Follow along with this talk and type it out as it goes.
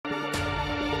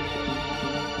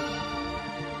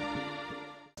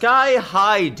Sky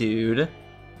High, dude.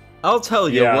 I'll tell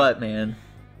you what, man.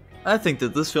 I think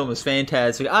that this film is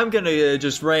fantastic. I'm gonna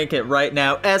just rank it right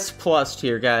now. S+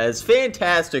 here, guys.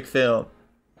 Fantastic film.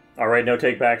 All right, no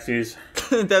take backsies.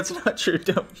 That's not true.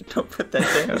 Don't put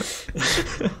that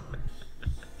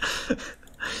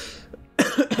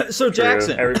down. So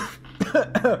Jackson,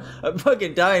 I'm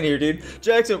fucking dying here, dude.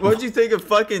 Jackson, what'd you think of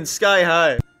fucking Sky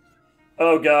High?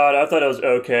 Oh god, I thought it was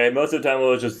okay. Most of the time it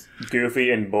was just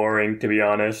goofy and boring, to be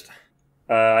honest.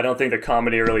 I don't think the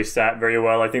comedy really sat very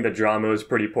well. I think the drama was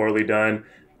pretty poorly done.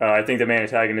 I think the main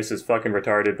antagonist is fucking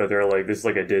retarded, but they're like, this is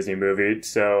like a Disney movie,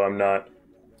 so I'm not...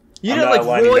 You didn't like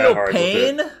Royal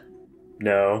Pain?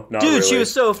 No, not Dude, really. she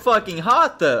was so fucking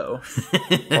hot, though.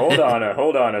 Hold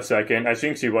on a second. I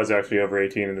think she was actually over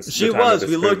 18 in this. She was.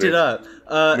 We looked it up.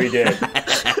 We did.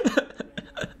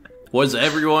 Was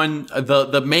everyone...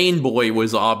 The main boy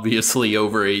was obviously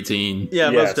over 18.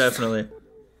 Yeah, yes. Most definitely.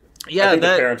 Yeah, I think the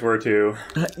parents were too.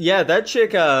 Yeah, that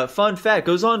chick, fun fact,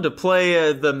 goes on to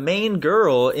play the main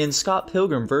girl in Scott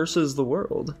Pilgrim vs. the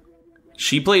World.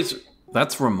 She plays...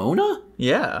 That's Ramona?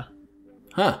 Yeah.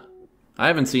 Huh. I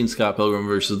haven't seen Scott Pilgrim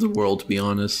vs. the World, to be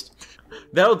honest.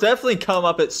 That'll definitely come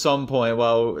up at some point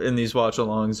while in these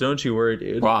watch-alongs. Don't you worry,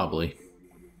 dude. Probably.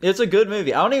 It's a good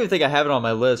movie. I don't even think I have it on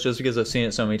my list just because I've seen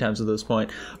it so many times at this point.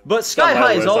 But Sky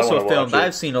High is also a film that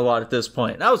I've seen a lot at this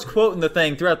point. And I was quoting the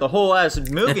thing throughout the whole ass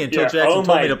movie until Jackson told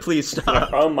me to please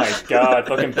stop. Oh my god.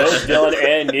 Fucking both Dylan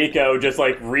and Nico just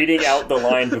like reading out the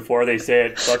line before they say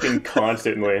it fucking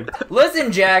constantly.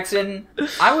 Listen, Jackson.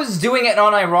 I was doing it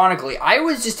unironically. I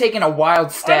was just taking a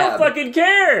wild stab. I don't fucking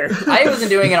care. I wasn't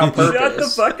doing it on purpose. Shut the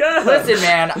fuck up. Listen,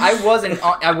 man. I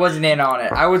wasn't in on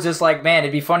it. I was just like, man,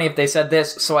 it'd be funny if they said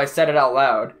this, so I said it out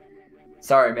loud.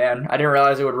 Sorry, man. I didn't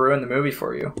realize it would ruin the movie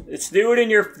for you. Do it in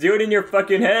your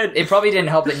fucking head. It probably didn't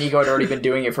help that Nico had already been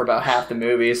doing it for about half the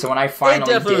movie, so when I finally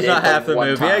it definitely did was not half the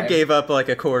movie. time, I gave up like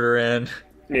a quarter in.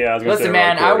 Yeah, I was gonna listen, say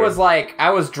man. I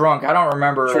was drunk. I don't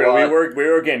remember. True, we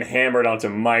were getting hammered onto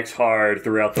Mike's Hard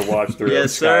throughout the watch through.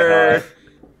 Yes, Sky sir.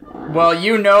 High. Well,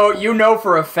 you know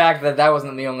for a fact that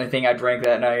wasn't the only thing I drank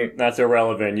that night. That's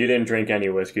irrelevant. You didn't drink any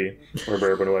whiskey or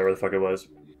bourbon or whatever the fuck it was.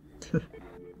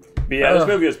 But yeah, this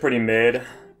movie was pretty mid.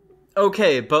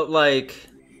 Okay, but like,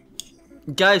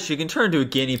 guys, she can turn into a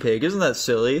guinea pig. Isn't that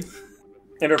silly?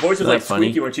 And her voice is like funny?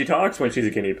 squeaky when she talks when she's a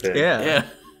guinea pig. Yeah.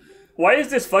 Why is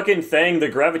this fucking thing, the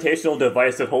gravitational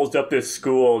device that holds up this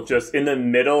school, just in the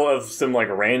middle of some like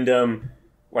random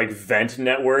like vent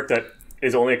network that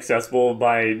is only accessible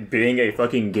by being a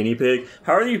fucking guinea pig?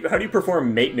 How do you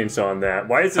perform maintenance on that?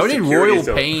 Why is this? How did Royal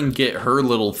Pain get her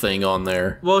little thing on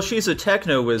there? Well, she's a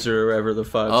techno wizard or whatever the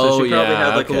fuck. So she probably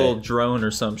had like a little drone or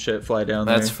some shit fly down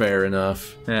there. That's fair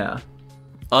enough. Yeah.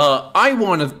 I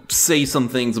want to say some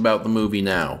things about the movie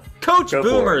now. Coach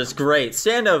Boomer is great.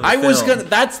 Standout of the film.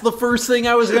 That's the first thing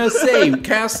I was gonna say.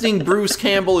 Casting Bruce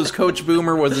Campbell as Coach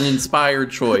Boomer was an inspired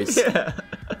choice. Yeah.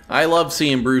 I love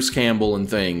seeing Bruce Campbell in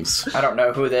things. I don't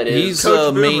know who that is.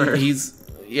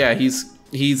 He's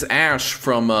he's Ash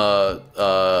from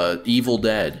Evil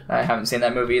Dead. I haven't seen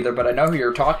that movie either, but I know who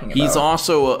you're talking about. He's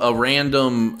also a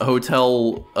random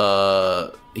hotel.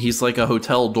 He's like a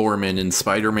hotel doorman in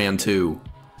Spider-Man 2.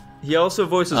 He also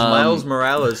voices Miles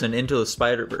Morales in Into the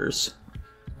Spider-Verse.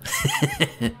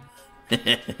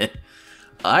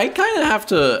 I kind of have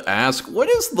to ask, what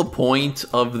is the point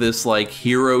of this, like,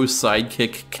 hero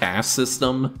sidekick cast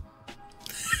system?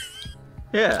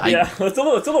 Yeah. It's a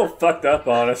little fucked up,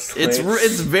 honestly. It's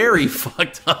very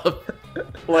fucked up.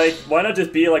 Like, why not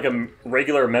just be like a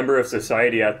regular member of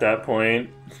society at that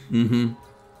point? Mm-hmm.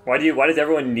 Why does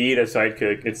everyone need a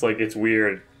sidekick? It's like, it's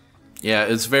weird. Yeah,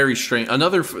 it's very strange.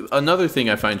 Another thing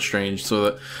I find strange, so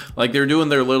that, like, they're doing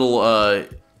their little,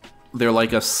 they're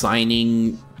like a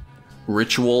signing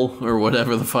ritual, or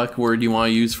whatever the fuck word you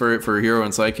want to use for it, for hero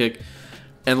and sidekick,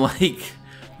 and like,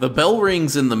 the bell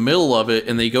rings in the middle of it,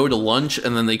 and they go to lunch,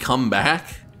 and then they come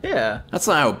back? Yeah. That's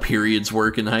not how periods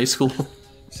work in high school.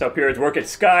 That's how periods work at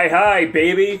Sky High,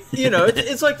 baby! You know,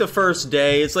 it's like the first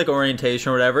day, it's like orientation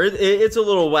or whatever. It's a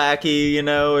little wacky, you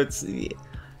know, it's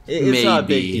not a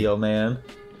big deal, man.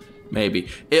 Maybe.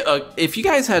 If you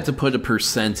guys had to put a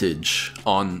percentage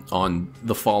on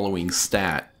the following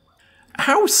stat,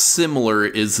 how similar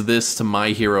is this to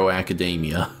My Hero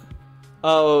Academia?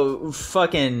 Oh,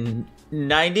 fucking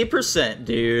 90%,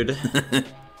 dude.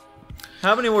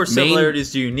 How many more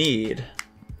similarities do you need?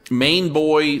 Main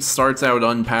boy starts out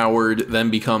unpowered, then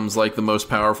becomes like the most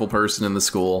powerful person in the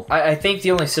school. I think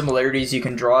the only similarities you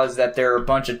can draw is that there are a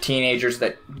bunch of teenagers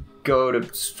that go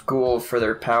to school for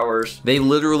their powers. They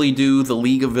literally do the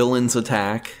League of Villains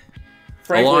attack.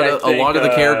 Frankly, a lot of the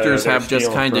characters have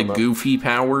just kind of goofy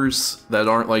powers that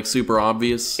aren't like super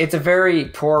obvious. It's a very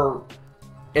poor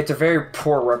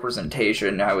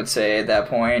representation, I would say, at that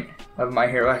point of My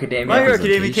Hero Academia. My Hero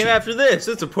Academia came after this.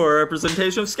 It's a poor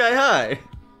representation of Sky High.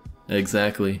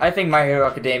 Exactly. I think My Hero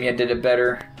Academia did it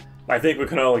better. I think we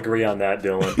can all agree on that,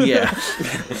 Dylan. Yeah.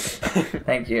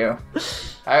 Thank you.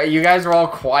 You guys were all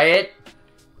quiet,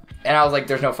 and I was like,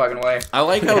 "There's no fucking way." I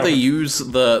like how they use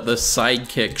the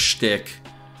sidekick shtick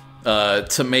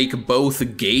to make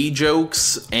both gay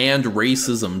jokes and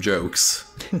racism jokes.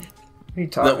 What are you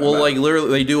talking about? Like literally,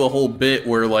 they do a whole bit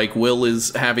where like Will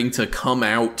is having to come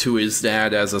out to his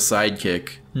dad as a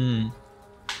sidekick.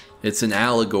 It's an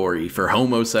allegory for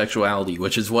homosexuality,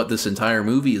 which is what this entire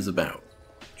movie is about.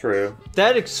 True.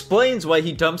 That explains why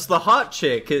he dumps the hot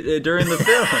chick during the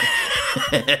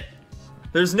film.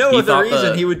 There's no other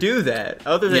reason he would do that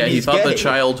other than he's gay.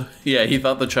 He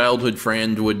thought the childhood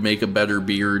friend would make a better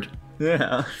beard.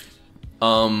 Yeah.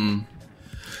 So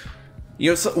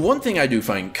one thing I do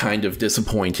find kind of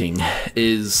disappointing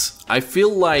is I feel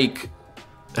like,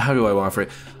 how do I want to phrase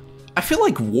it? I feel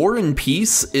like War and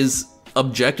Peace is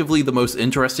objectively the most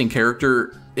interesting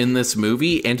character in this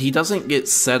movie, and he doesn't get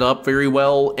set up very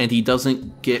well, and he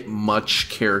doesn't get much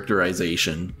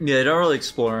characterization. Yeah, they don't really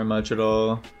explore him much at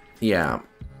all. Yeah.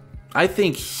 I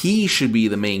think he should be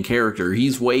the main character.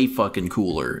 He's way fucking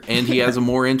cooler, and he has a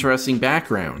more interesting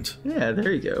background. Yeah,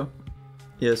 there you go.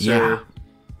 Yes, sir. Yeah.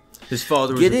 His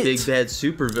father was a big bad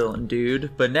supervillain,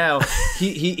 dude. But now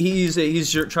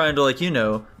he's trying to, like,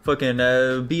 fucking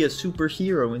be a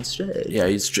superhero instead. Yeah,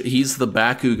 he's the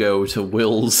Bakugo to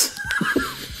Will's.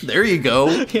 There you go.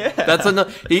 Yeah, that's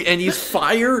enough. And he's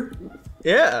fire.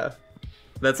 Yeah,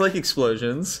 that's like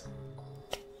explosions.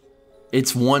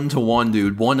 It's 1-to-1,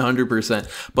 dude,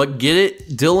 100%. But get it,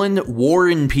 Dylan? War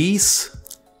and Peace,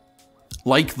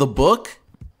 like the book,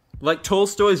 like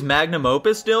Tolstoy's magnum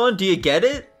opus. Dylan, do you get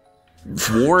it?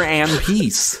 War and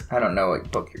Peace. I don't know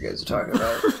what book you guys are talking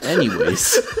about.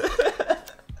 Anyways.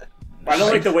 I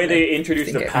don't like the way they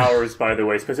introduce the powers, by the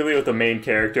way, specifically with the main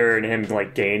character and him,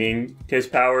 like, gaining his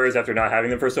powers after not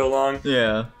having them for so long.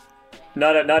 Yeah.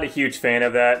 Not a huge fan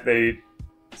of that.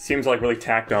 Seems like really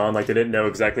tacked on, like they didn't know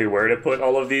exactly where to put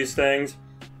all of these things.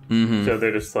 Mm-hmm. So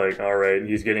they're just like, alright,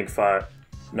 he's getting fat.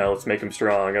 Now let's make him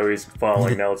strong. Oh, he's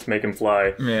falling. Now let's make him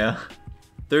fly. Yeah.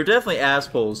 They're definitely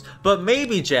assholes. But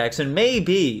maybe, Jackson,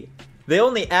 maybe they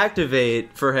only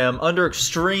activate for him under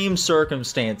extreme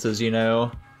circumstances,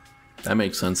 That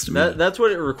makes sense to me. That's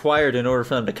what it required in order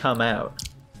for them to come out.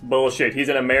 Bullshit. He's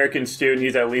an American student.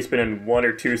 He's at least been in 1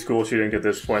 or 2 school shootings at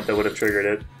this point that would have triggered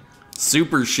it.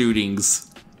 Super shootings.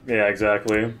 Yeah,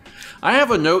 exactly. I have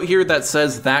a note here that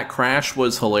says that crash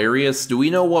was hilarious. Do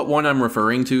we know what one I'm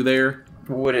referring to there?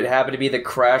 Would it happen to be the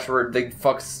crash where the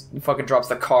fucking drops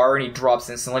the car and he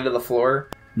drops instantly to the floor?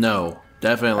 No,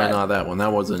 definitely not that one.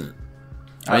 That wasn't.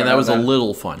 I mean, that was a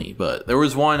little funny, but there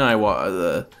was one it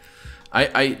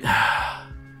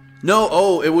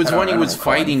was when he was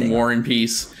fighting War and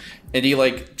Peace, and he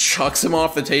like chucks him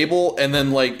off the table, and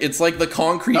then like it's like the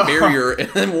concrete barrier, and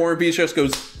then War and Peace just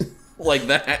goes like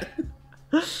that.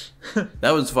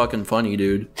 That was fucking funny,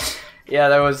 dude. Yeah,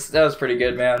 that was pretty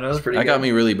good, man. That was pretty. That got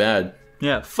me really bad.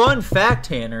 Yeah. Fun fact,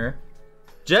 Tanner.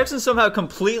 Jackson somehow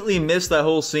completely missed that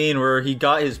whole scene where he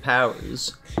got his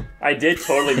powers. I did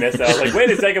totally miss that. I was like, wait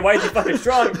a second, why is he fucking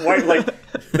strong? Why, like,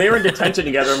 they were in detention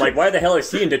together. I'm like, why the hell is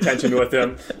he in detention with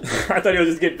him? I thought he was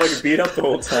just getting fucking beat up the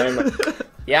whole time.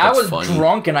 Yeah, I was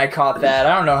drunk and I caught that.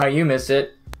 I don't know how you missed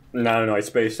it. No, I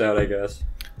spaced out, I guess.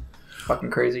 Fucking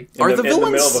crazy. In the middle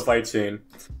of a fight scene.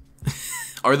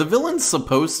 Are the villains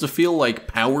supposed to feel like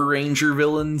Power Ranger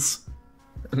villains?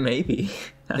 Maybe.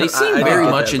 They seem very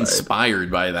much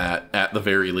inspired by that, at the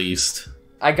very least.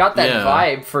 I got that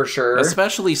vibe for sure.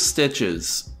 Especially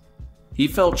Stitches. He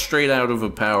felt straight out of a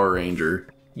Power Ranger.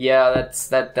 Yeah,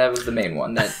 that was the main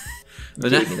one that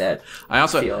gave me that. I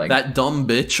also feeling. That dumb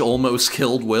bitch almost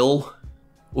killed Will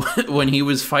when he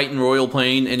was fighting Royal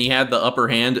Plane and he had the upper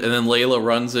hand, and then Layla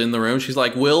runs in the room. She's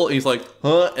like, Will? And he's like,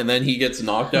 huh? And then he gets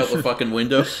knocked out the fucking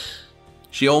window.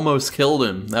 She almost killed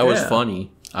him. That was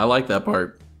funny. I like that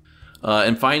part.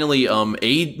 And finally,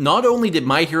 not only did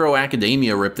My Hero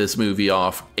Academia rip this movie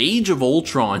off, Age of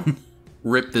Ultron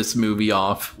ripped this movie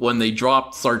off when they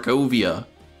dropped Sokovia.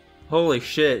 Holy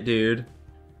shit, dude.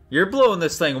 You're blowing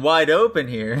this thing wide open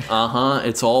here. Uh-huh,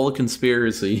 it's all a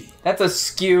conspiracy. That's a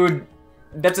skewed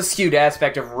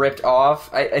aspect of ripped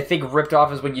off. I think ripped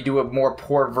off is when you do a more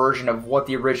poor version of what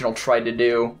the original tried to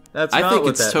do. I think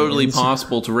it's totally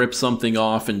possible to rip something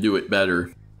off and do it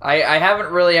better. I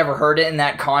haven't really ever heard it in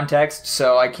that context,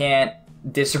 so I can't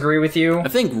disagree with you. I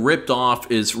think ripped off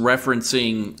is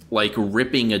referencing like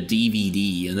ripping a DVD,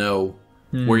 you know,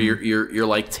 where you're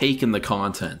like taking the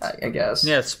content. I guess.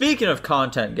 Yeah. Speaking of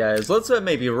content, guys, let's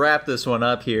maybe wrap this one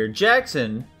up here.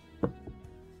 Jackson,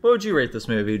 what would you rate this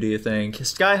movie? Do you think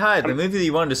Sky High, the movie that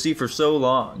you wanted to see for so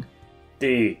long?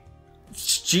 D.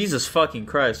 Jesus fucking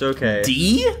Christ. Okay.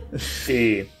 D.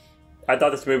 D. I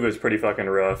thought this movie was pretty fucking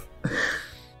rough.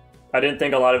 I didn't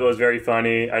think a lot of it was very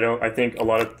funny. I think a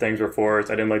lot of things were forced.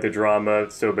 I didn't like the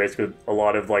drama. So basically, a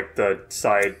lot of like the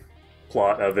side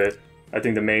plot of it. I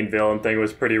think the main villain thing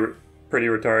was pretty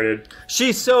retarded.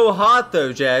 She's so hot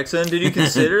though, Jackson. Did you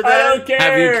consider that? I don't care.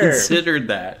 Have you considered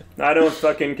that? I don't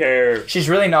fucking care. She's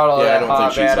really not all that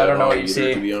hot, man. I don't know what you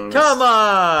see. Come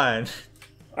on.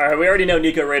 All right, we already know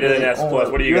Nico rated an S+.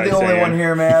 What are you guys saying? You're the only one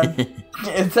here, man.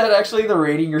 Is that actually the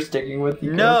rating you're sticking with?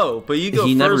 Nico? No, but you go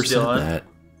He first, never said Dylan. that.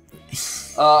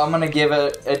 I'm gonna give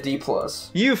it a D+.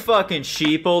 You fucking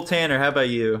sheeple, Tanner. How about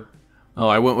you? Oh,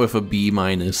 I went with a B-.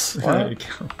 There you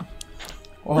go.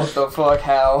 What the fuck?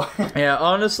 How? Yeah,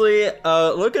 honestly,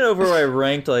 looking over where I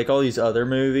ranked like all these other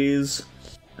movies,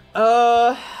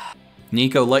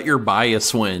 Nico, let your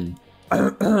bias win.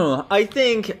 I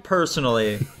think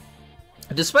personally,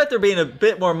 despite there being a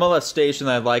bit more molestation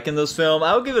than I'd like in this film,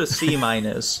 I'll give it a C-.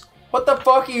 What the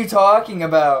fuck are you talking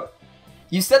about?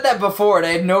 You said that before, and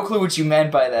I had no clue what you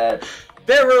meant by that.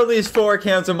 There were at least 4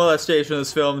 counts of molestation in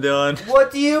this film, Dylan.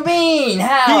 What do you mean?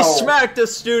 How? He smacked a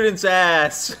student's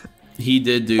ass. He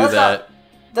did do that.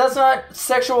 That's not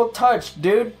sexual touch,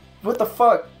 dude. What the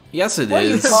fuck? Yes, it What,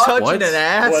 is. you touching What? an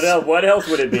ass? What else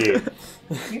would it be?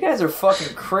 You guys are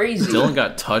fucking crazy. Dylan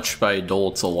got touched by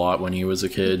adults a lot when he was a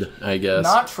kid, I guess.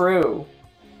 Not true.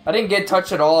 I didn't get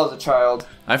touched at all as a child.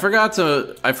 I forgot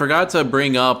to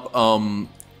bring up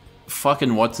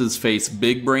fucking what's his face,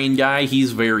 Big Brain guy.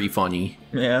 He's very funny.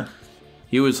 Yeah.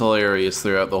 He was hilarious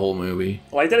throughout the whole movie.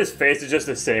 I like that his face is just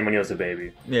the same when he was a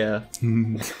baby. Yeah.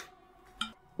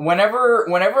 Whenever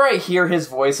I hear his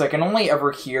voice, I can only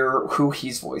ever hear who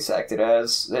he's voice acted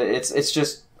as. It's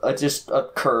just a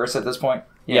curse at this point.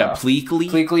 Yeah, Pleakley.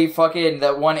 Pleakley, fucking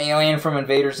that one alien from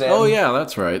Invader Zim. Oh yeah,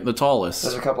 that's right. The tallest.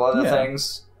 There's a couple other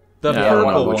things. The Yeah, I don't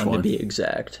know purple which one, to one. be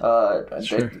exact.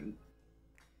 Sure.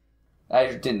 I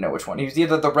didn't know which one. He was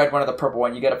either the red one or the purple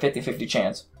one. You got a 50-50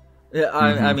 chance. Yeah,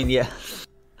 I mean, yeah.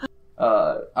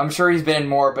 I'm sure he's been in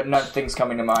more, but nothing's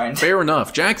coming to mind. Fair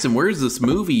enough. Jackson, where's this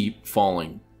movie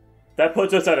falling? That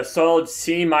puts us at a solid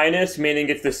C-, meaning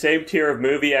it's the same tier of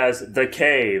movie as The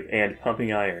Cave and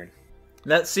Pumping Iron.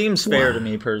 That seems fair to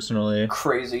me, personally.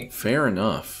 Crazy. Fair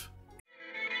enough.